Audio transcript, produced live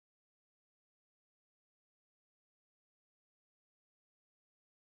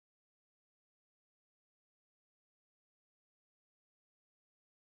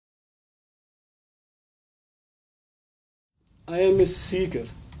I am a seeker.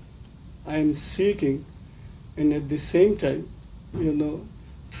 I am seeking, and at the same time,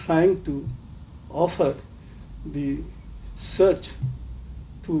 trying to offer the search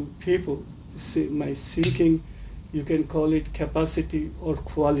to people. My seeking, you can call it capacity or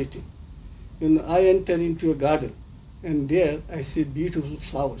quality. I enter into a garden, and there I see beautiful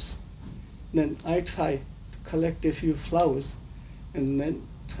flowers. Then I try to collect a few flowers, and then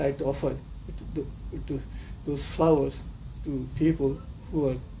try to offer those flowers to people who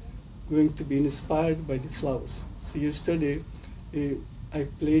are going to be inspired by the flowers. So yesterday, I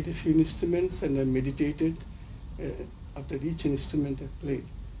played a few instruments and I meditated after each instrument I played.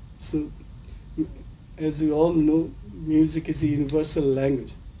 So, as you all know, music is a universal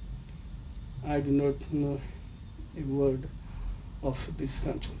language. I do not know a word of this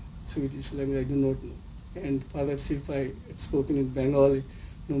country, Swedish language, I do not know. And perhaps if I had spoken in Bengali,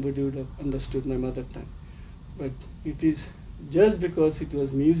 nobody would have understood my mother tongue. But it is just because it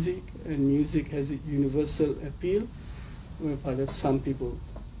was music, and music has a universal appeal, where perhaps some people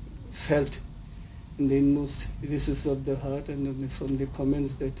felt in the inmost recesses of their heart, and from the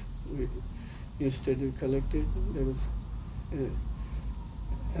comments that we yesterday collected, there was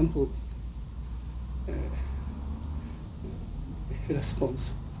ample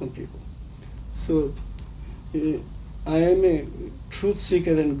response from people. So I am a truth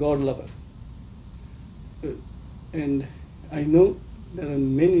seeker and God lover. And I know there are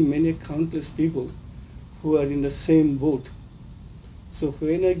many countless people who are in the same boat. So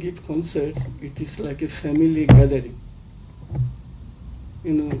when I give concerts, it is like a family gathering.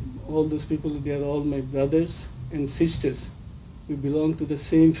 All those people, they are all my brothers and sisters. We belong to the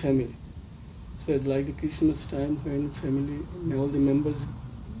same family. So at like the Christmas time, when family, all the members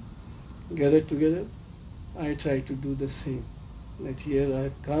gather together, I try to do the same. That here I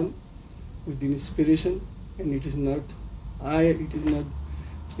have come with the inspiration, and it is not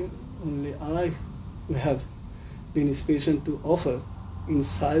only I who have the inspiration to offer. In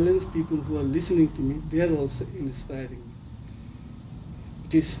silence, people who are listening to me, they are also inspiring me.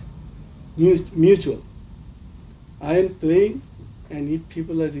 It is mutual. I am playing, and if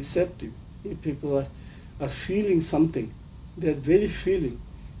people are receptive, if people are feeling something, their very feeling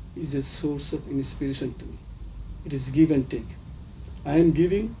is a source of inspiration to me. It is give and take. I am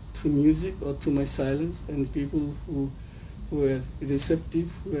giving through music or through my silence, and people who are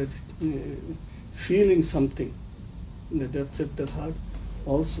receptive, who are feeling something in the depths of their heart,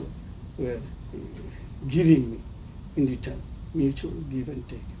 also were giving me in return. Mutual give and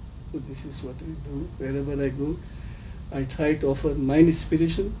take. So this is what I do. Wherever I go, I try to offer my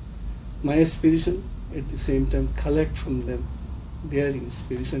inspiration, at the same time collect from them their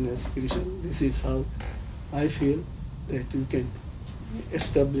inspiration, aspiration. This is how I feel that you can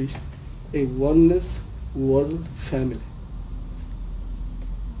establish a oneness world family.